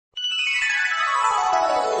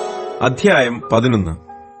അധ്യായം 11.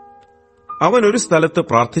 അവൻ ഒരു സ്ഥലത്ത്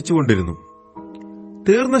പ്രാർത്ഥിച്ചുകൊണ്ടിരുന്നു.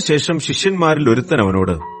 തീർന്ന ശേഷം ശിഷ്യന്മാരിൽ ഒരുത്തൻ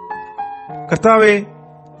അവനോട്, കർത്താവേ,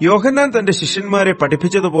 യോഹന്നാൻ തന്റെ ശിഷ്യന്മാരെ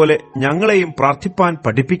പഠിപ്പിച്ചതുപോലെ ഞങ്ങളെയും പ്രാർത്ഥിപ്പാൻ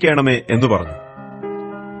പഠിപ്പിക്കണമേ എന്ന് പറഞ്ഞു.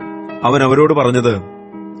 അവൻ അവരോട് പറഞ്ഞത്,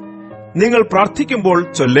 നിങ്ങൾ പ്രാർത്ഥിക്കുമ്പോൾ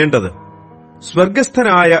ചൊല്ലേണ്ടത്,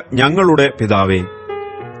 സ്വർഗസ്ഥനായ ഞങ്ങളുടെ പിതാവേ,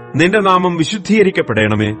 നിന്റെ നാമം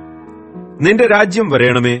വിശുദ്ധീകരിക്കപ്പെടണമേ, നിന്റെ രാജ്യം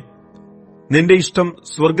വരേണമേ, നിന്റെ ഇഷ്ടം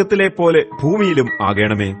സ്വർഗത്തിലെ പോലെ ഭൂമിയിലും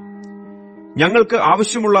ആകണമേ. ഞങ്ങൾക്ക്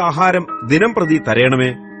ആവശ്യമുള്ള ആഹാരം ദിനംപ്രതി തരയണമേ.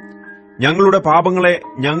 ഞങ്ങളുടെ പാപങ്ങളെ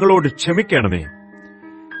ഞങ്ങളോട് ക്ഷമിക്കണമേ.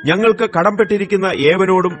 ഞങ്ങൾക്ക് കടംപെട്ടിരിക്കുന്ന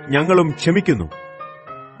ഏവനോടും ഞങ്ങളും ക്ഷമിക്കുന്നു.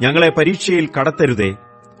 ഞങ്ങളെ പരീക്ഷയിൽ കടത്തരുതേ,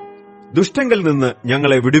 ദുഷ്ടങ്കിൽ നിന്ന്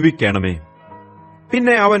ഞങ്ങളെ വിടുവിക്കണമേ.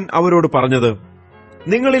 പിന്നെ അവൻ അവരോട് പറഞ്ഞത്,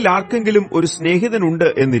 നിങ്ങളിൽ ആർക്കെങ്കിലും ഒരു സ്നേഹിതനുണ്ട്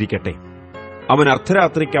എന്നിരിക്കട്ടെ. അവൻ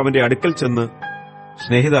അർദ്ധരാത്രിക്ക് അവന്റെ അടുക്കൽ ചെന്ന്,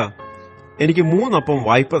 സ്നേഹിത, എനിക്ക് 3 അപ്പം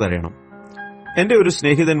വായ്പ തരണം. എന്റെ ഒരു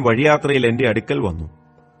സ്നേഹിതൻ വഴിയാത്രയിൽ എന്റെ അടുക്കൽ വന്നു.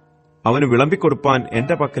 അവന് വിളമ്പിക്കൊടുപ്പാൻ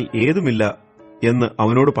എന്റെ പക്കൽ ഏതുമില്ല എന്ന്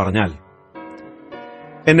അവനോട് പറഞ്ഞാൽ,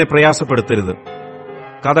 എന്നെ പ്രയാസപ്പെടുത്തരുത്,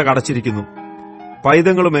 കഥ കടച്ചിരിക്കുന്നു,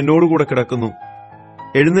 പൈതങ്ങളും എന്നോടുകൂടെ കിടക്കുന്നു,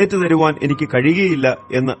 എഴുന്നേറ്റ് തരുവാൻ എനിക്ക് കഴിയുകയില്ല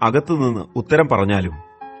എന്ന് അകത്തുനിന്ന് ഉത്തരം പറഞ്ഞാലും,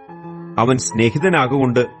 അവൻ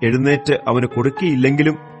സ്നേഹിതനാകൊണ്ട് എഴുന്നേറ്റ് അവന്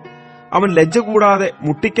കൊടുക്കുകയില്ലെങ്കിലും അവൻ ലജ്ജ കൂടാതെ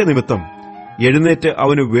മുട്ടിക്ക നിമിത്തം എഴുന്നേറ്റ്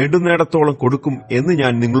അവന് വേണ്ടുന്നിടത്തോളം കൊടുക്കും എന്ന്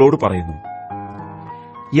ഞാൻ നിങ്ങളോട് പറയുന്നു.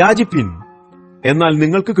 യാചിപ്പിൻ, എന്നാൽ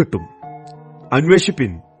നിങ്ങൾക്ക് കിട്ടും.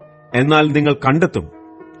 അന്വേഷിപ്പിൻ, എന്നാൽ നിങ്ങൾ കണ്ടെത്തും.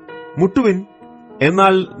 മുട്ടുവിൻ,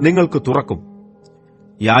 എന്നാൽ നിങ്ങൾക്ക് തുറക്കും.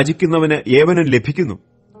 യാചിക്കുന്നവന് ഏവനും ലഭിക്കുന്നു,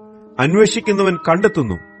 അന്വേഷിക്കുന്നവൻ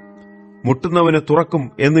കണ്ടെത്തുന്നു, മുട്ടുന്നവന് തുറക്കും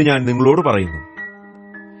എന്ന് ഞാൻ നിങ്ങളോട് പറയുന്നു.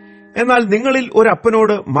 എന്നാൽ നിങ്ങളിൽ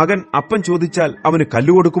ഒരപ്പനോട് മകൻ അപ്പം ചോദിച്ചാൽ അവന്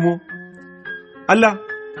കല്ല് കൊടുക്കുമോ? അല്ല,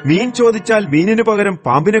 മീൻ ചോദിച്ചാൽ മീനിനു പകരം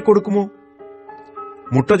പാമ്പിനെ കൊടുക്കുമോ?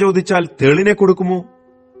 മുട്ട ചോദിച്ചാൽ തേളിനെ കൊടുക്കുമോ?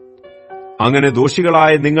 അങ്ങനെ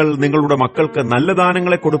ദോഷികളായ നിങ്ങൾ നിങ്ങളുടെ മക്കൾക്ക് നല്ല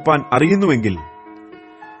ദാനങ്ങളെ കൊടുപ്പാൻ അറിയുന്നുവെങ്കിൽ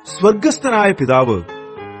സ്വർഗസ്ഥനായ പിതാവ്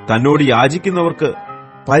തന്നോട് യാചിക്കുന്നവർക്ക്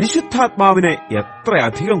പരിശുദ്ധാത്മാവിനെ എത്ര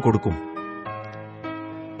അധികം കൊടുക്കും.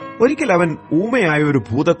 ഒരിക്കൽ അവൻ ഊമയായ ഒരു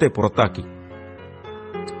ഭൂതത്തെ പുറത്താക്കി.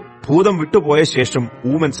 ഭൂതം വിട്ടുപോയ ശേഷം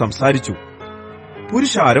ഊമൻ സംസാരിച്ചു.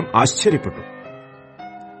 പുരുഷാരം ആശ്ചര്യപ്പെട്ടു.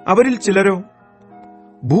 അവരിൽ ചിലരോ,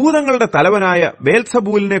 ഭൂതങ്ങളുടെ തലവനായ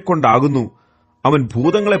ബേൽസബൂലിനെ കൊണ്ടാകുന്നു അവൻ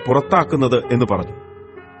ഭൂതങ്ങളെ പുറത്താക്കുന്നത് എന്ന് പറഞ്ഞു.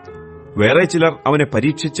 വേറെ ചിലർ അവനെ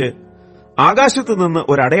പരീക്ഷിച്ച് ആകാശത്തുനിന്ന്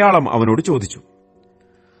ഒരടയാളം അവനോട് ചോദിച്ചു.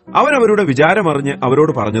 അവൻ അവരുടെ വിചാരമറിഞ്ഞ്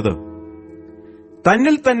അവരോട് പറഞ്ഞത്,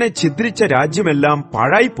 തന്നിൽ തന്നെ ഛിദ്രിച്ച രാജ്യമെല്ലാം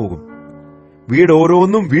പാഴായിപ്പോകും,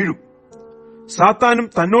 വീടോരോന്നും വീഴും. സാത്താനും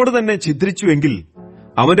തന്നോട് തന്നെ ഛിദ്രിച്ചുവെങ്കിൽ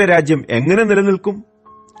അവന്റെ രാജ്യം എങ്ങനെ നിലനിൽക്കും?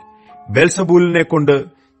 ബേൽസബൂലിനെ കൊണ്ട്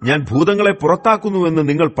ഞാൻ ഭൂതങ്ങളെ പുറത്താക്കുന്നുവെന്ന്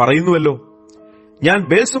നിങ്ങൾ പറയുന്നുവല്ലോ. ഞാൻ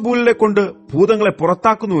ബേൽസബൂലിനെ കൊണ്ട് ഭൂതങ്ങളെ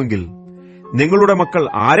പുറത്താക്കുന്നുവെങ്കിൽ നിങ്ങളുടെ മക്കൾ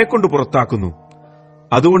ആരെക്കൊണ്ട് പുറത്താക്കുന്നു?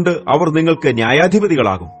 അതുകൊണ്ട് അവർ നിങ്ങൾക്ക്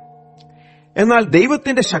ന്യായാധിപതികളാകും. എന്നാൽ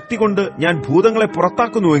ദൈവത്തിന്റെ ശക്തി കൊണ്ട് ഞാൻ ഭൂതങ്ങളെ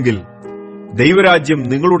പുറത്താക്കുന്നുവെങ്കിൽ ദൈവരാജ്യം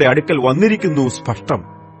നിങ്ങളുടെ അടുക്കൽ വന്നിരിക്കുന്നു സ്പഷ്ടം.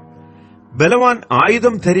 ബലവാൻ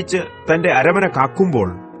ആയുധം ധരിച്ച് തന്റെ അരമന കാക്കുമ്പോൾ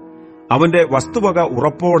അവന്റെ വസ്തുവക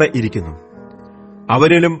ഉറപ്പോടെ ഇരിക്കുന്നു.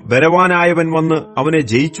 അവനിലും ബലവാനായവൻ വന്ന് അവനെ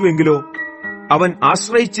ജയിച്ചുവെങ്കിലോ അവൻ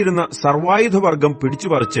ആശ്രയിച്ചിരുന്ന സർവായുധവർഗം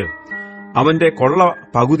പിടിച്ചുപറിച്ച് അവന്റെ കൊള്ള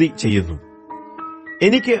പകുതി ചെയ്യുന്നു.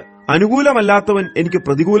 എനിക്ക് അനുകൂലമല്ലാത്തവൻ എനിക്ക്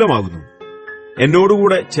പ്രതികൂലമാകുന്നു,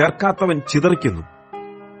 എന്നോടുകൂടെ ചേർക്കാത്തവൻ ചിതറിക്കുന്നു.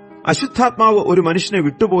 അശുദ്ധാത്മാവ് ഒരു മനുഷ്യനെ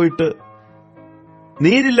വിട്ടുപോയിട്ട്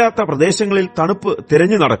നീരില്ലാത്ത പ്രദേശങ്ങളിൽ തണുപ്പ്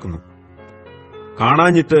തിരഞ്ഞു നടക്കുന്നു.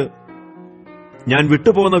 കാണാഞ്ഞിട്ട് ഞാൻ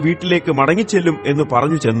വിട്ടുപോകുന്ന വീട്ടിലേക്ക് മടങ്ങിച്ചെല്ലും എന്ന്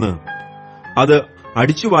പറഞ്ഞു ചെന്ന് അത്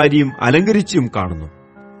അടിച്ചുവാരിയും അലങ്കരിച്ചും കാണുന്നു.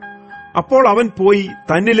 അപ്പോൾ അവൻ പോയി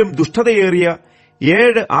തന്നിലും ദുഷ്ടതയേറിയ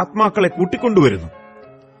 7 ആത്മാക്കളെ കൂട്ടിക്കൊണ്ടുവരുന്നു.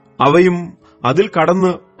 അവയും അതിൽ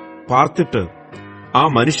കടന്ന് പാർത്തിട്ട് ആ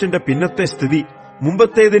മനുഷ്യന്റെ പിന്നത്തെ സ്ഥിതി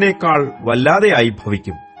മുമ്പത്തേതിനേക്കാൾ വല്ലാതെയായി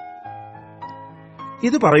ഭവിക്കും.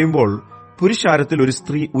 ഇത് പറയുമ്പോൾ പുരുഷാരത്തിൽ ഒരു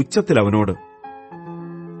സ്ത്രീ ഉച്ചത്തിൽ അവനോട്,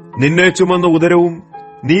 നിന്നെ ചുമന്ന ഉദരവും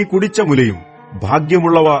നീ കുടിച്ച മുലയും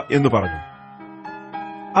ഭാഗ്യമുള്ളവ എന്ന് പറഞ്ഞു.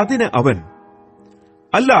 അതിന് അവൻ,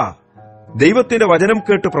 അല്ല, ദൈവത്തിന്റെ വചനം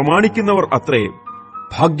കേട്ട് പ്രമാണിക്കുന്നവർ അത്രേ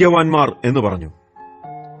ഭാഗ്യവാൻമാർ എന്ന് പറഞ്ഞു.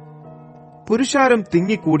 പുരുഷാരം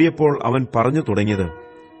തിങ്ങിക്കൂടിയപ്പോൾ അവൻ പറഞ്ഞു തുടങ്ങിയത്,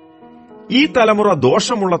 ഈ തലമുറ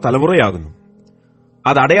ദോഷമുള്ള തലമുറയാകുന്നു.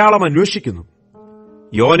 അത് അടയാളം അന്വേഷിക്കുന്നു.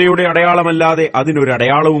 യോനയുടെ അടയാളമല്ലാതെ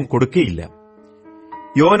അതിനൊരടയാളവും കൊടുക്കുകയില്ല.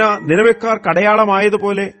 യോന നിനവെക്കാർക്ക്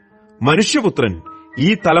അടയാളമായതുപോലെ മനുഷ്യപുത്രൻ ഈ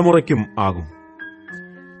തലമുറയ്ക്കും ആകും.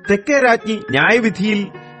 തെക്കേ രാജ്ഞി ന്യായവിധിയിൽ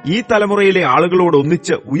ഈ തലമുറയിലെ ആളുകളോട്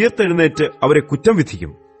ഒന്നിച്ച് ഉയർത്തെഴുന്നേറ്റ് അവരെ കുറ്റം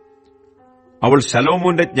വിധിക്കും. അവൾ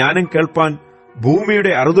ശലോമോന്റെ ജ്ഞാനം കേൾപ്പാൻ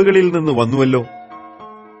ഭൂമിയുടെ അറുതുകളിൽ നിന്ന് വന്നുവല്ലോ.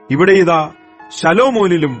 ഇവിടെ ഇതാ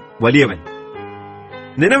ശലോമോനിലും വലിയവൻ.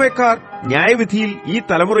 നിനവെക്കാർ ന്യായവിധിയിൽ ഈ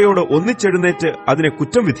തലമുറയോട് ഒന്നിച്ചെഴുന്നേറ്റ് അതിനെ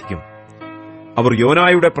കുറ്റം വിധിക്കും. അവർ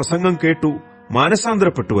യോനായുടെ പ്രസംഗം കേട്ടു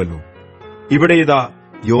മാനസാന്തരപ്പെട്ടുവല്ലോ. ഇവിടെ ഇതാ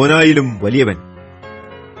യോനായിലും വലിയവൻ.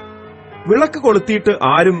 വിളക്ക് കൊളുത്തിയിട്ട്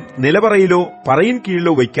ആരും നിലവറയിലോ പറയിൻ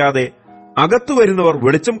കീഴിലോ വയ്ക്കാതെ അകത്തു വരുന്നവർ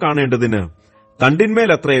വെളിച്ചം കാണേണ്ടതിന്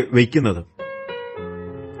തണ്ടിന്മേലത്രേ വയ്ക്കുന്നത്.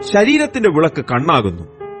 ശരീരത്തിന്റെ വിളക്ക് കണ്ണാകുന്നു.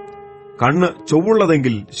 കണ്ണ്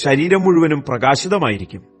ചൊവ്വുള്ളതെങ്കിൽ ശരീരം മുഴുവനും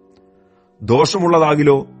പ്രകാശിതമായിരിക്കും.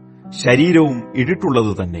 ദോഷമുള്ളതാകിലോ ശരീരവും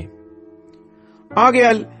ഇരുട്ടുള്ളത് തന്നെ.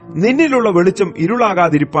 ആകയാൽ നിന്നിലുള്ള വെളിച്ചം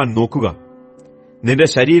ഇരുളാകാതിരിപ്പാൻ നോക്കുക. നിന്റെ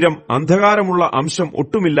ശരീരം അന്ധകാരമുള്ള അംശം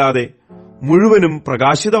ഒട്ടുമില്ലാതെ മുഴുവനും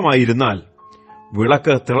പ്രകാശിതമായിരുന്നാൽ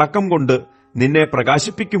വിളക്ക് തിളക്കം കൊണ്ട് നിന്നെ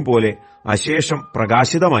പ്രകാശിപ്പിക്കും പോലെ അശേഷം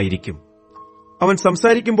പ്രകാശിതമായിരിക്കും. അവൻ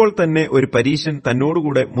സംസാരിക്കുമ്പോൾ തന്നെ ഒരു പരീശൻ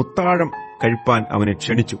തന്നോടുകൂടെ മുത്താഴം കഴിപ്പാൻ അവനെ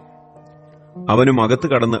ക്ഷണിച്ചു. അവനും അകത്ത്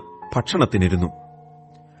കടന്ന് ഭക്ഷണത്തിനിരുന്നു.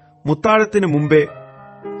 മുത്താഴത്തിന് മുമ്പേ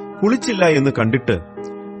കുളിച്ചില്ല എന്ന് കണ്ടിട്ട്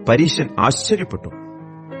പരീശൻ ആശ്ചര്യപ്പെട്ടു.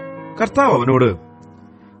 കർത്താവ് അവനോട്,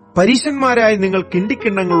 പരീശന്മാരായ നിങ്ങൾ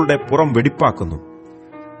കിണ്ടിക്കിണ്ണങ്ങളുടെ പുറം വെടിപ്പാക്കുന്നു,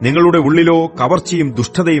 നിങ്ങളുടെ ഉള്ളിലോ കവർച്ചയും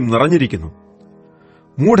ദുഷ്ടതയും നിറഞ്ഞിരിക്കുന്നു.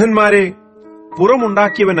 മൂഢന്മാരെ,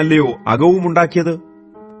 പുറമുണ്ടാക്കിയവനല്ലയോ അകവുമുണ്ടാക്കിയത്?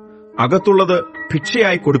 അകത്തുള്ളത്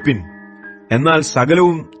ഭിക്ഷയായി കൊടുപ്പിൻ, എന്നാൽ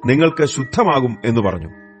സകലവും നിങ്ങൾക്ക് ശുദ്ധമാകും എന്ന് പറഞ്ഞു.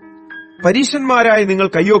 പരീശന്മാരായ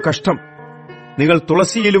നിങ്ങൾക്കയ്യോ കഷ്ടം! നിങ്ങൾ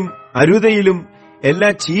തുളസിയിലും അരുതയിലും എല്ലാ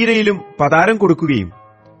ചീരയിലും പതാരം കൊടുക്കുകയും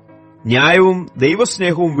ന്യായവും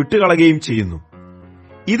ദൈവസ്നേഹവും വിട്ടുകളയുകയും ചെയ്യുന്നു.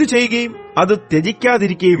 ഇത് ചെയ്യുകയും അത്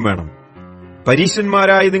ത്യജിക്കാതിരിക്കുകയും വേണം.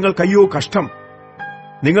 പരീശന്മാരായ നിങ്ങൾക്കയ്യോ കഷ്ടം!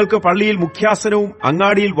 നിങ്ങൾക്ക് പള്ളിയിൽ മുഖ്യാസനവും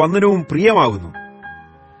അങ്ങാടിയിൽ വന്ദനവും പ്രിയമാകുന്നു.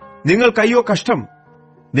 നിങ്ങൾക്കയ്യോ കഷ്ടം!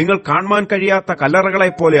 നിങ്ങൾ കാണുവാൻ കഴിയാത്ത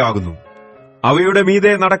കല്ലറകളെപ്പോലെ ആകുന്നു. അവയുടെ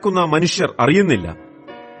മീതെ നടക്കുന്ന മനുഷ്യർ അറിയുന്നില്ല.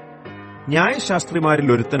 ന്യായശാസ്ത്രിമാരിൽ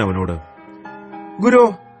ഒരുത്തൻ അവനോട്, ഗുരോ,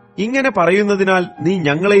 ഇങ്ങനെ പറയുന്നതിനാൽ നീ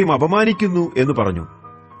ഞങ്ങളെയും അപമാനിക്കുന്നു എന്ന് പറഞ്ഞു.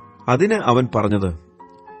 അതിന് അവൻ പറഞ്ഞത്,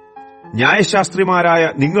 ന്യായശാസ്ത്രിമാരായ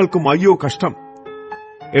നിങ്ങൾക്കും അയ്യോ കഷ്ടം!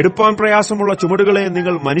 എടുപ്പാൻ പ്രയാസമുള്ള ചുമടുകളെ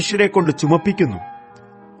നിങ്ങൾ മനുഷ്യരെ കൊണ്ട് ചുമപ്പിക്കുന്നു.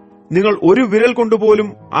 നിങ്ങൾ ഒരു വിരൽ കൊണ്ടുപോലും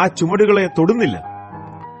ആ ചുമടുകളെ തൊടുന്നില്ല.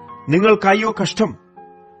 നിങ്ങൾക്കയ്യോ കഷ്ടം!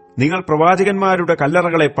 നിങ്ങൾ പ്രവാചകന്മാരുടെ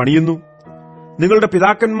കല്ലറകളെ പണിയുന്നു. നിങ്ങളുടെ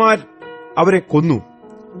പിതാക്കന്മാർ അവരെ കൊന്നു.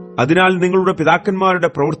 അതിനാൽ നിങ്ങളുടെ പിതാക്കന്മാരുടെ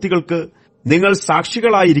പ്രവൃത്തികൾക്ക് നിങ്ങൾ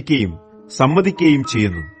സാക്ഷികളായിരിക്കുകയും സമ്മതിക്കുകയും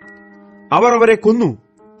ചെയ്യുന്നു. അവർ അവരെ കൊന്നു,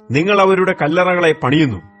 നിങ്ങൾ അവരുടെ കല്ലറകളെ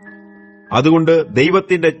പണിയുന്നു. അതുകൊണ്ട്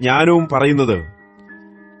ദൈവത്തിന്റെ ജ്ഞാനവും പറയുന്നത്,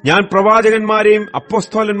 ഞാൻ പ്രവാചകന്മാരെയും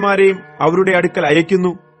അപ്പോസ്തലന്മാരെയും അവരുടെ അടുക്കൽ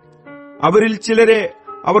അയക്കുന്നു. അവരിൽ ചിലരെ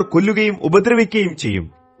അവർ കൊല്ലുകയും ഉപദ്രവിക്കുകയും ചെയ്യും.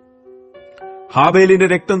 ഹാബേലിന്റെ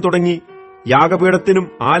രക്തം തുടങ്ങി യാഗപീഠത്തിനും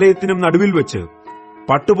ആലയത്തിനും നടുവിൽ വെച്ച്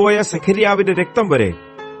പട്ടുപോയ സെഖര്യാവിന്റെ രക്തം വരെ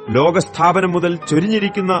ലോകസ്ഥാപനം മുതൽ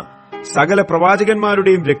ചൊരിഞ്ഞിരിക്കുന്ന സകല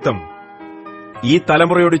പ്രവാചകന്മാരുടെയും രക്തം ഈ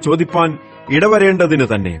തലമുറയോട് ചോദിപ്പാൻ ഇടവരേണ്ടതിന്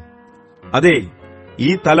തന്നെ. അതെ, ഈ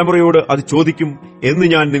തലമുറയോട് അത് ചോദിക്കും എന്ന്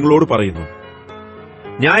ഞാൻ നിങ്ങളോട് പറയുന്നു.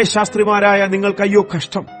 ന്യായശാസ്ത്രിമാരായ നിങ്ങൾക്കയ്യോ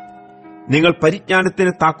കഷ്ടം! നിങ്ങൾ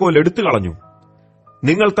പരിജ്ഞാനത്തിന് താക്കോൽ എടുത്തു കളഞ്ഞു.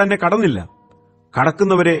 നിങ്ങൾ തന്നെ കടന്നില്ല,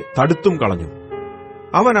 കടക്കുന്നവരെ തടുത്തും കളഞ്ഞു.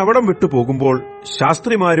 അവൻ അവിടം വിട്ടു പോകുമ്പോൾ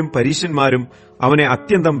ശാസ്ത്രിമാരും പരീശന്മാരും അവനെ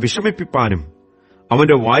അത്യന്തം വിഷമിപ്പിപ്പാനും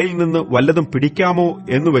അവന്റെ വായിൽ നിന്ന് വല്ലതും പിടിക്കാമോ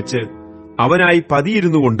എന്നുവെച്ച് അവനായി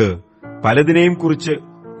പതിയിരുന്നുകൊണ്ട് പലതിനെയും കുറിച്ച്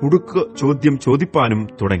കുടുക്ക് ചോദ്യം ചോദിപ്പാനും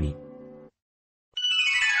തുടങ്ങി.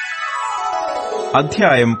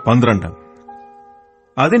 അധ്യായം 12.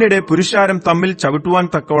 അതിനിടെ പുരുഷാരം തമ്മിൽ ചവിട്ടുവാൻ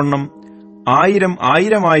തക്കവണ്ണം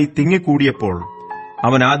 1000 തിങ്ങിക്കൂടിയപ്പോൾ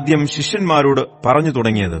അവൻ ആദ്യം ശിഷ്യന്മാരോട് പറഞ്ഞു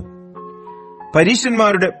തുടങ്ങിയത്,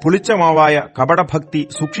 പരീശന്മാരുടെ പുളിച്ചമാവായ കപടഭക്തി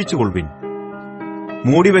സൂക്ഷിച്ചുകൊള്ളുവിൻ.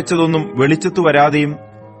 മൂടിവെച്ചതൊന്നും വെളിച്ചത്തു വരാതെയും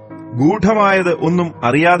ഗൂഢമായത് ഒന്നും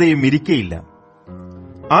അറിയാതെയും ഇരിക്കയില്ല.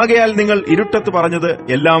 ആകയാൽ നിങ്ങൾ ഇരുട്ടത്ത് പറഞ്ഞത്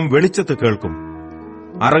എല്ലാം വെളിച്ചത്ത് കേൾക്കും,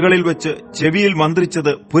 അറകളിൽ വെച്ച് ചെവിയിൽ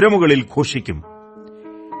മന്ത്രിച്ചത് പുരമുകളിൽ ഘോഷിക്കും.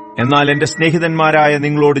 എന്നാൽ എന്റെ സ്നേഹിതന്മാരായ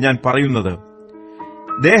നിങ്ങളോട് ഞാൻ പറയുന്നത്,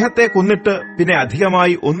 ദേഹത്തെ കൊന്നിട്ട് പിന്നെ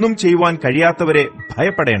അധികമായി ഒന്നും ചെയ്യുവാൻ കഴിയാത്തവരെ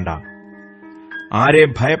ഭയപ്പെടേണ്ട. ആരെ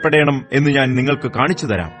ഭയപ്പെടേണം എന്ന് ഞാൻ നിങ്ങൾക്ക് കാണിച്ചു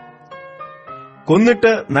തരാം.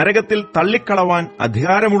 കൊന്നിട്ട് നരകത്തിൽ തള്ളിക്കളവാൻ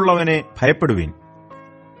അധികാരമുള്ളവനെ ഭയപ്പെടുവിൻ.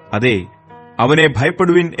 അതെ, അവനെ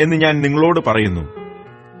ഭയപ്പെടുവിൻ എന്ന് ഞാൻ നിങ്ങളോട് പറയുന്നു.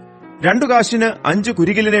 2 കാശിന് 5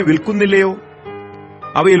 കുരികിലിനെ വിൽക്കുന്നില്ലയോ?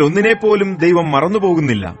 അവയിൽ ഒന്നിനെപ്പോലും ദൈവം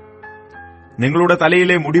മറന്നുപോകുന്നില്ല. നിങ്ങളുടെ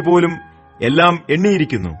തലയിലെ മുടി പോലും എല്ലാം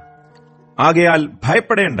എണ്ണിയിരിക്കുന്നു. ആകയാൽ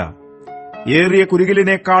ഭയപ്പെടേണ്ട. ഏറിയ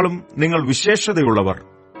കുരികിലിനേക്കാളും നിങ്ങൾ വിശേഷതയുള്ളവർ.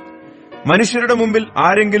 മനുഷ്യരുടെ മുമ്പിൽ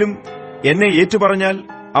ആരെങ്കിലും എന്നെ ഏറ്റുപറഞ്ഞാൽ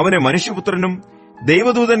അവനെ മനുഷ്യപുത്രനും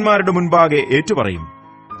ദൈവദൂതന്മാരുടെ മുൻപാകെ ഏറ്റുപറയും.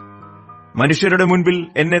 മനുഷ്യരുടെ മുൻപിൽ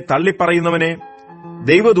എന്നെ തള്ളിപ്പറയുന്നവനെ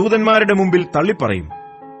ദൈവദൂതന്മാരുടെ മുമ്പിൽ തള്ളിപ്പറയും.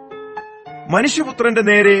 മനുഷ്യപുത്രന്റെ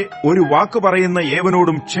നേരെ ഒരു വാക്ക് പറയുന്ന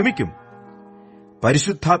ഏവനോടും ക്ഷമിക്കും.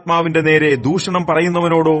 പരിശുദ്ധാത്മാവിന്റെ നേരെ ദൂഷണം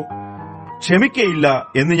പറയുന്നവനോടോ ക്ഷമിക്കയില്ല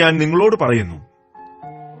എന്ന് ഞാൻ നിങ്ങളോട് പറയുന്നു.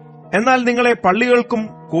 എന്നാൽ നിങ്ങളെ പള്ളികൾക്കും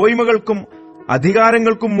കോയ്മകൾക്കും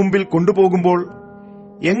അധികാരങ്ങൾക്കും മുമ്പിൽ കൊണ്ടുപോകുമ്പോൾ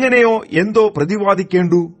എങ്ങനെയോ എന്തോ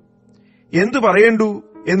പ്രതിവാദിക്കേണ്ടു, എന്തു പറയേണ്ടു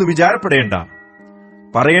എന്ന് വിചാരപ്പെടേണ്ട.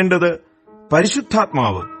 പറയേണ്ടത്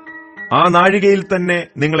പരിശുദ്ധാത്മാവ് ആ നാഴികയിൽ തന്നെ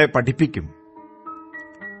നിങ്ങളെ പഠിപ്പിക്കും.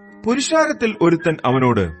 പുരുഷാരത്തിൽ ഒരുത്തൻ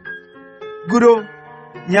അവനോട്, ഗുരു,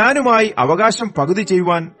 ഞാനുമായി അവകാശം പകുതി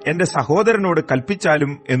ചെയ്യുവാൻ എന്റെ സഹോദരനോട്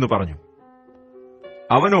കൽപ്പിച്ചാലും എന്ന് പറഞ്ഞു.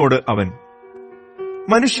 അവനോട് അവൻ,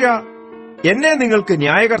 മനുഷ്യ, എന്നെ നിങ്ങൾക്ക്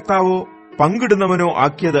ന്യായകർത്താവോ പങ്കിടുന്നവനോ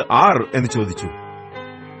ആക്കിയത് ആർ എന്ന് ചോദിച്ചു.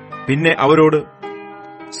 പിന്നെ അവരോട്,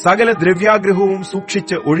 സകല ദ്രവ്യാഗ്രഹവും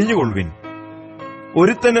സൂക്ഷിച്ച് ഒഴിഞ്ഞുകൊള്ളുവിൻ.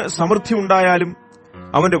 ഒരുത്തന് സമൃദ്ധി ഉണ്ടായാലും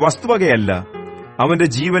അവന്റെ വസ്തുവകയല്ല അവന്റെ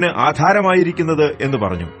ജീവന് ആധാരമായിരിക്കുന്നത് എന്ന്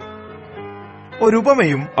പറഞ്ഞു.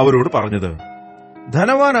 ഒരുപമയും അവരോട് പറഞ്ഞത്,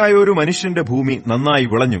 ധനവാനായ ഒരു മനുഷ്യന്റെ ഭൂമി നന്നായി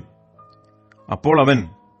വിളഞ്ഞു. അപ്പോൾ അവൻ,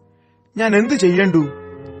 ഞാൻ എന്തു ചെയ്യേണ്ടു?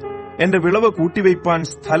 എന്റെ വിളവ് കൂട്ടിവയ്പാൻ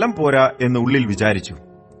സ്ഥലം പോരാ എന്ന് ഉള്ളിൽ വിചാരിച്ചു.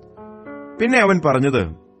 പിന്നെ അവൻ പറഞ്ഞത്,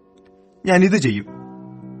 ഞാൻ ഇത് ചെയ്യും.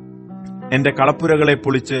 എന്റെ കളപ്പുരകളെ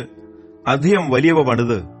പൊളിച്ച് അധികം വലിയവ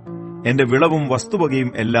പണിത് എന്റെ വിളവും വസ്തുവകയും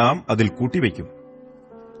എല്ലാം അതിൽ കൂട്ടിവയ്ക്കും.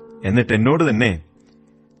 എന്നിട്ട് എന്നോട് തന്നെ,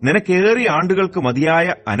 നിനക്കേറിയ ആണ്ടുകൾക്ക് മതിയായ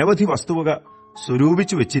അനവധി വസ്തുവക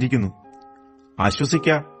സ്വരൂപിച്ചു വച്ചിരിക്കുന്നു. ആശ്വസിക്ക,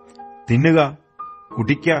 തിന്നുക,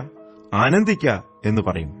 കുടിക്ക, ആനന്ദിക്ക എന്ന്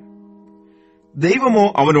പറയും. ദൈവമോ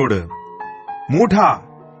അവനോട്, മൂഢ,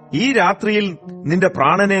 ഈ രാത്രിയിൽ നിന്റെ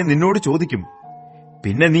പ്രാണനെ നിന്നോട് ചോദിക്കും.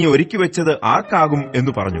 പിന്നെ നീ ഒരുക്കിവെച്ചത് ആർക്കാകും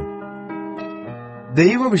എന്ന് പറഞ്ഞു.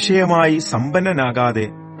 ദൈവവിഷയമായി സമ്പന്നനാകാതെ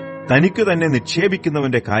തനിക്കു തന്നെ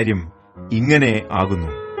നിക്ഷേപിക്കുന്നവന്റെ കാര്യം ഇങ്ങനെ ആകുന്നു.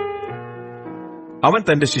 അവൻ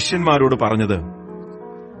തന്റെ ശിഷ്യന്മാരോട് പറഞ്ഞത്,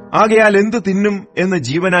 ആകയാൽ എന്തു തിന്നും എന്ന്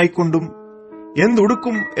ജീവനായിക്കൊണ്ടും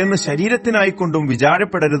എന്തുടുക്കും എന്ന് ശരീരത്തിനായിക്കൊണ്ടും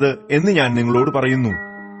വിചാരപ്പെടരുത് എന്ന് ഞാൻ നിങ്ങളോട് പറയുന്നു.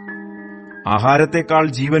 ആഹാരത്തെക്കാൾ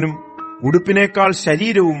ജീവനും ഉടുപ്പിനേക്കാൾ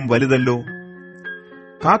ശരീരവും വലുതല്ലോ.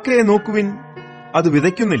 കാക്കയെ നോക്കുവിൻ, അത്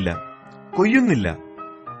വിതയ്ക്കുന്നില്ല, കൊയ്യുന്നില്ല,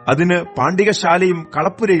 അതിന് പാണ്ഡികശാലയും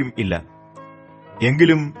കളപ്പുരയും ഇല്ല.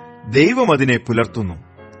 എങ്കിലും ദൈവം അതിനെ പുലർത്തുന്നു.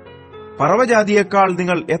 പറവജാതിയേക്കാൾ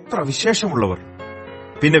നിങ്ങൾ എത്ര വിശേഷമുള്ളവർ!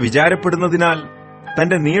 പിന്നെ വിചാരപ്പെടുന്നതിനാൽ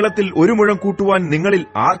തന്റെ നീളത്തിൽ ഒരു മുഴം കൂട്ടുവാൻ നിങ്ങളിൽ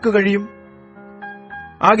ആർക്ക് കഴിയും?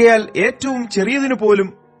 ആകയാൽ ഏറ്റവും ചെറിയതിനു പോലും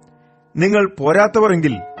നിങ്ങൾ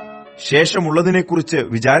പോരാത്തവരെങ്കിൽ ശേഷമുള്ളതിനെക്കുറിച്ച്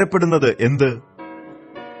വിചാരപ്പെടുന്നത് എന്ത്?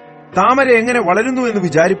 താമര എങ്ങനെ വളരുന്നു എന്ന്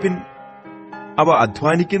വിചാരിപ്പിൻ. അവ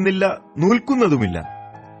അധ്വാനിക്കുന്നില്ല, നൂൽക്കുന്നതുമില്ല.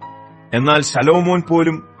 എന്നാൽ ശലോമോൻ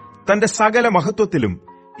പോലും തന്റെ സകല മഹത്വത്തിലും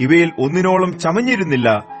ഇവയിൽ ഒന്നിനോളം ചമഞ്ഞിരുന്നില്ല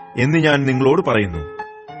എന്ന് ഞാൻ നിങ്ങളോട് പറയുന്നു.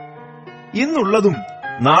 ഇന്നുള്ളതും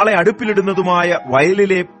നാളെ അടുപ്പിലിടുന്നതുമായ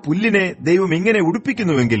വയലിലെ പുല്ലിനെ ദൈവം ഇങ്ങനെ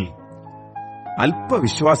ഉടുപ്പിക്കുന്നുവെങ്കിൽ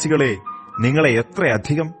അല്പവിശ്വാസികളെ, നിങ്ങളെ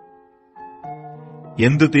എത്രയധികം!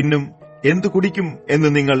 എന്തു തിന്നും എന്തു കുടിക്കും എന്ന്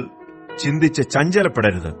നിങ്ങൾ ചിന്തിച്ച്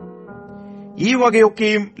ചഞ്ചലപ്പെടരുത്. ഈ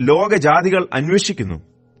വകയൊക്കെയും ലോകജാതികൾ അന്വേഷിക്കുന്നു.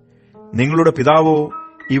 നിങ്ങളുടെ പിതാവോ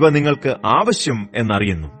ഇവ നിങ്ങൾക്ക് ആവശ്യം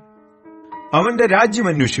എന്നറിയുന്നു. അവന്റെ രാജ്യം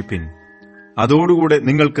അന്വേഷിപ്പിൻ, അതോടുകൂടെ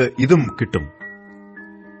നിങ്ങൾക്ക് ഇതും കിട്ടും.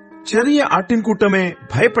 ചെറിയ ആട്ടിൻകൂട്ടമേ,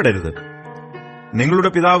 ഭയപ്പെടരുത്. നിങ്ങളുടെ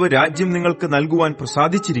പിതാവ് രാജ്യം നിങ്ങൾക്ക് നൽകുവാൻ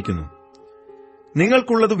പ്രസാദിച്ചിരിക്കുന്നു.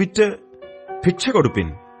 നിങ്ങൾക്കുള്ളത് വിറ്റ് ഭിക്ഷ കൊടുപ്പിൻ.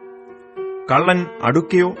 കള്ളൻ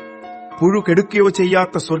അടുക്കുകയോ പുഴു കെടുക്കുകയോ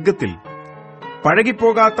ചെയ്യാത്ത സ്വർഗ്ഗത്തിൽ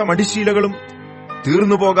പഴകിപ്പോകാത്ത മടിശീലകളും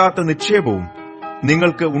തീർന്നുപോകാത്ത നിക്ഷേപവും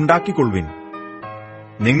നിങ്ങൾക്ക് ഉണ്ടാക്കിക്കൊള്ളുവിൻ.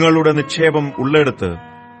 നിങ്ങളുടെ നിക്ഷേപം ഉള്ളിടത്ത്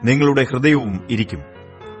നിങ്ങളുടെ ഹൃദയവും ഇരിക്കും.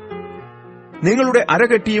 നിങ്ങളുടെ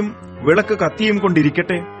അരകെട്ടിയും വിളക്ക് കത്തിയും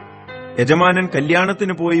കൊണ്ടിരിക്കട്ടെ. യജമാനൻ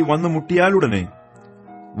കല്യാണത്തിന് പോയി വന്നു മുട്ടിയാലുടനെ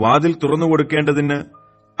വാതിൽ തുറന്നുകൊടുക്കേണ്ടതിന്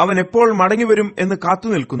അവൻ എപ്പോൾ മടങ്ങിവരും എന്ന്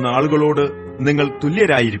കാത്തുനിൽക്കുന്ന ആളുകളോട് നിങ്ങൾ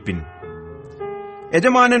തുല്യരായിരിപ്പിൻ.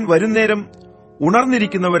 യജമാനൻ വരുന്നേരം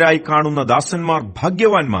ഉണർന്നിരിക്കുന്നവരായി കാണുന്ന ദാസന്മാർ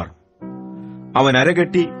ഭാഗ്യവാൻമാർ. അവൻ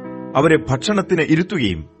അരകെട്ടി അവരെ ഭക്ഷണത്തിന്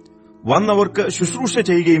ഇരുത്തുകയും വന്നവർക്ക് ശുശ്രൂഷ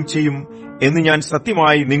ചെയ്യുകയും ചെയ്യും എന്ന് ഞാൻ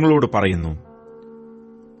സത്യമായി നിങ്ങളോട് പറയുന്നു.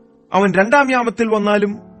 അവൻ രണ്ടാം യാമത്തിൽ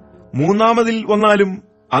വന്നാലും മൂന്നാമതിൽ വന്നാലും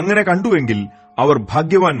അങ്ങനെ കണ്ടുവെങ്കിൽ അവർ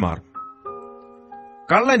ഭാഗ്യവാൻമാർ.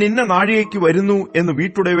 കള്ളൻ ഇന്ന നാഴികയ്ക്ക് വരുന്നു എന്ന്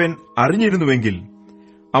വീട്ടുടയവൻ അറിഞ്ഞിരുന്നുവെങ്കിൽ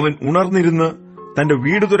അവൻ ഉണർന്നിരുന്ന് തന്റെ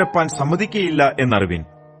വീട് തുരപ്പാൻ സമ്മതിക്കയില്ല എന്നറിവിൻ.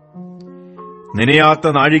 നനയാത്ത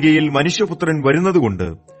നാഴികയിൽ മനുഷ്യപുത്രൻ വരുന്നതുകൊണ്ട്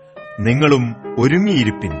നിങ്ങളും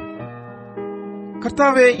ഒരുങ്ങിയിരിപ്പിൻ.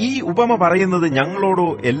 കർത്താവേ, ഈ ഉപമ പറയുന്നത് ഞങ്ങളോടോ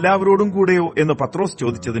എല്ലാവരോടും കൂടെയോ എന്ന് പത്രോസ്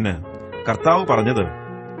ചോദിച്ചതിന് കർത്താവ് പറഞ്ഞത്,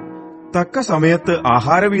 തക്ക സമയത്ത്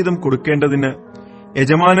ആഹാരവീതം കൊടുക്കേണ്ടതിന്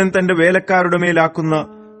യജമാനൻ തന്റെ വേലക്കാരുടെ മേലാക്കുന്ന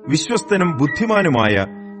വിശ്വസ്തനും ബുദ്ധിമാനുമായ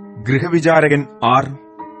ഗൃഹവിചാരകൻ ആർ?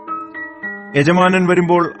 യജമാനൻ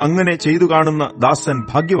വരുമ്പോൾ അങ്ങനെ ചെയ്തു കാണുന്ന ദാസൻ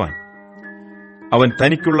ഭാഗ്യവാൻ. അവൻ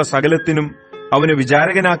തനിക്കുള്ള സകലത്തിനും അവനെ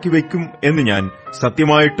വിചാരകനാക്കി വയ്ക്കും എന്ന് ഞാൻ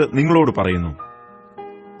സത്യമായിട്ട് നിങ്ങളോട് പറയുന്നു.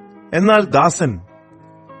 എന്നാൽ ദാസൻ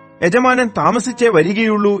യജമാനൻ താമസിച്ചേ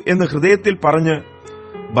വരികയുള്ളൂ എന്ന് ഹൃദയത്തിൽ പറഞ്ഞ്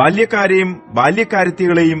ബാല്യക്കാരെയും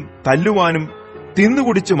ബാല്യക്കാരത്തികളെയും തല്ലുവാനും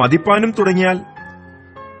തിന്നുകുടിച്ച് മതിപ്പാനും തുടങ്ങിയാൽ,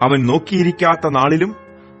 അവൻ നോക്കിയിരിക്കാത്ത നാളിലും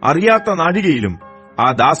അറിയാത്ത നാഴികയിലും ആ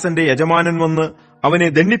ദാസന്റെ യജമാനൻ വന്ന് അവനെ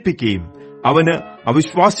ദണ്ഡിപ്പിക്കുകയും അവന്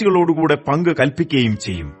അവിശ്വാസികളോടുകൂടെ പങ്ക് കൽപ്പിക്കുകയും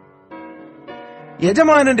ചെയ്യും.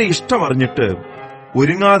 യജമാനന്റെ ഇഷ്ടമറിഞ്ഞിട്ട്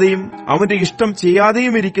ഒരുങ്ങാതെയും അവന്റെ ഇഷ്ടം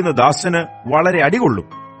ചെയ്യാതെയും ഇരിക്കുന്ന ദാസന് വളരെ അടികൊള്ളും.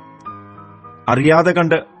 അറിയാതെ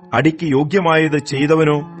കണ്ട് അടിക്ക് യോഗ്യമായത്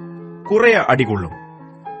ചെയ്തവനോ കുറെ അടികൊള്ളും.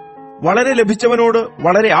 വളരെ ലഭിച്ചവനോട്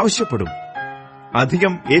വളരെ ആവശ്യപ്പെടും.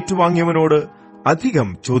 അധികം ഏറ്റുവാങ്ങിയവനോട് അധികം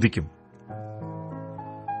ചോദിക്കും.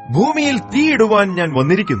 ഭൂമിയിൽ തീയിടുവാൻ ഞാൻ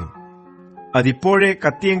വന്നിരിക്കുന്നു. അതിപ്പോഴേ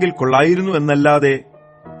കത്തിയെങ്കിൽ കൊള്ളായിരുന്നു എന്നല്ലാതെ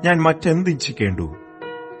ഞാൻ മറ്റെന്തിച്ഛിക്കേണ്ടു?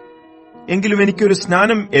 എങ്കിലും എനിക്കൊരു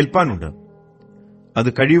സ്നാനം ഏൽപ്പാനുണ്ട്. അത്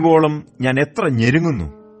കഴിയുവോളം ഞാൻ എത്ര ഞെരുങ്ങുന്നു.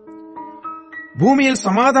 ഭൂമിയിൽ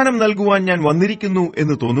സമാധാനം നൽകുവാൻ ഞാൻ വന്നിരിക്കുന്നു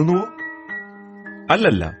എന്ന് തോന്നുന്നുവോ?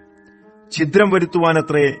 അല്ലല്ല, ഛിദ്രം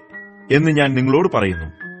വരുത്തുവാനത്രേ എന്ന് ഞാൻ നിങ്ങളോട് പറയുന്നു.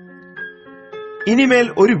 ഇനിമേൽ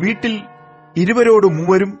ഒരു വീട്ടിൽ 20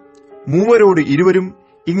 മൂവരും 3 20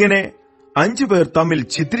 ഇങ്ങനെ 5 പേർ തമ്മിൽ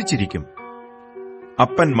ഛിദ്രിച്ചിരിക്കും.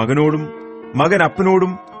 അപ്പൻ മകനോടും മകൻ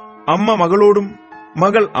അപ്പനോടും അമ്മ മകളോടും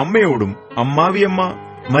മകൾ അമ്മയോടും അമ്മാവിയമ്മ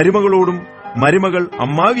മരുമകളോടും മരുമകൾ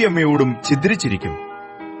അമ്മാവിയമ്മയോടും ഛിദ്രിച്ചിരിക്കും.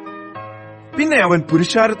 പിന്നെ അവൻ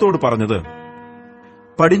പുരുഷാരത്തോട് പറഞ്ഞത്,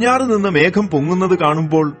 പടിഞ്ഞാറ് നിന്ന് മേഘം പൊങ്ങുന്നത്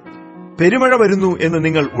കാണുമ്പോൾ പെരുമഴ വരുന്നു എന്ന്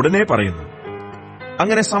നിങ്ങൾ ഉടനെ പറയുന്നു.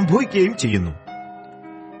 അങ്ങനെ സംഭവിക്കുകയും ചെയ്യുന്നു.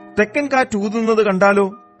 തെക്കൻ കാറ്റ് ഊതുന്നത് കണ്ടാലോ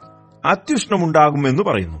അത്യുഷ്ണമുണ്ടാകുമെന്ന്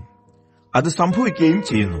പറയുന്നു. അത് സംഭവിക്കുകയും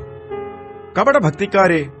ചെയ്യുന്നു.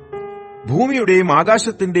 കപടഭക്തിക്കാരെ, ഭൂമിയുടെയും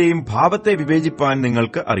ആകാശത്തിന്റെയും ഭാവത്തെ വിവേചിപ്പാൻ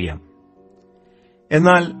നിങ്ങൾക്ക് അറിയാം.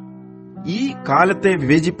 എന്നാൽ ഈ കാലത്തെ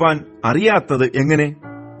വിവേചിപ്പാൻ അറിയാത്തത് എങ്ങനെ?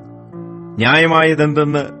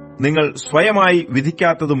 ന്യായമായതെന്തെന്ന് നിങ്ങൾ സ്വയമായി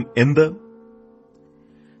വിധിക്കാത്തതും എന്ത്?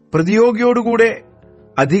 പ്രതിയോഗിയോടുകൂടെ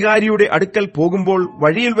അധികാരിയുടെ അടുക്കൽ പോകുമ്പോൾ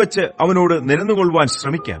വഴിയിൽ വെച്ച് അവനോട് നിരന്നുകൊള്ളുവാൻ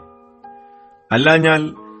ശ്രമിക്കാം. അല്ലാഞ്ഞാൽ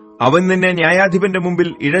അവൻ നിന്നെ ന്യായാധിപന്റെ മുമ്പിൽ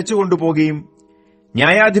ഇഴച്ചുകൊണ്ടുപോകുകയും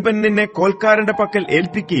ന്യായാധിപൻ നിന്നെ കോൽക്കാരന്റെ പക്കൽ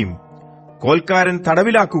ഏൽപ്പിക്കുകയും കോൽക്കാരൻ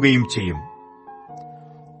തടവിലാക്കുകയും ചെയ്യും.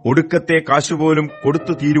 ഒടുക്കത്തെ കാശുപോലും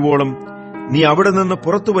കൊടുത്തു തീരുവോളം നീ അവിടെ നിന്ന്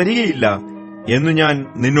പുറത്തു വരികയില്ല എന്ന് ഞാൻ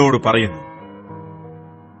നിന്നോട് പറയുന്നു.